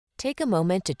Take a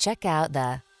moment to check out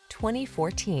the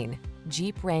 2014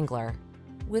 Jeep Wrangler.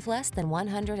 With less than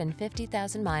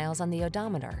 150,000 miles on the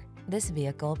odometer, this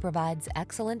vehicle provides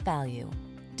excellent value.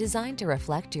 Designed to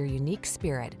reflect your unique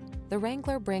spirit, the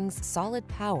Wrangler brings solid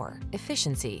power,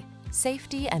 efficiency,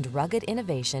 safety, and rugged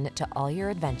innovation to all your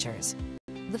adventures.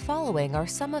 The following are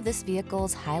some of this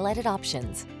vehicle's highlighted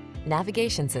options: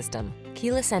 navigation system,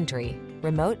 keyless entry,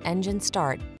 remote engine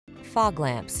start, fog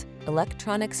lamps,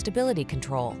 electronic stability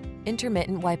control,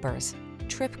 intermittent wipers,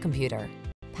 trip computer,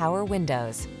 power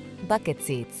windows, bucket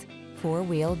seats,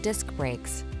 four-wheel disc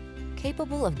brakes.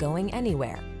 Capable of going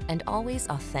anywhere and always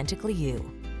authentically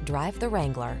you. Drive the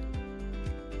Wrangler.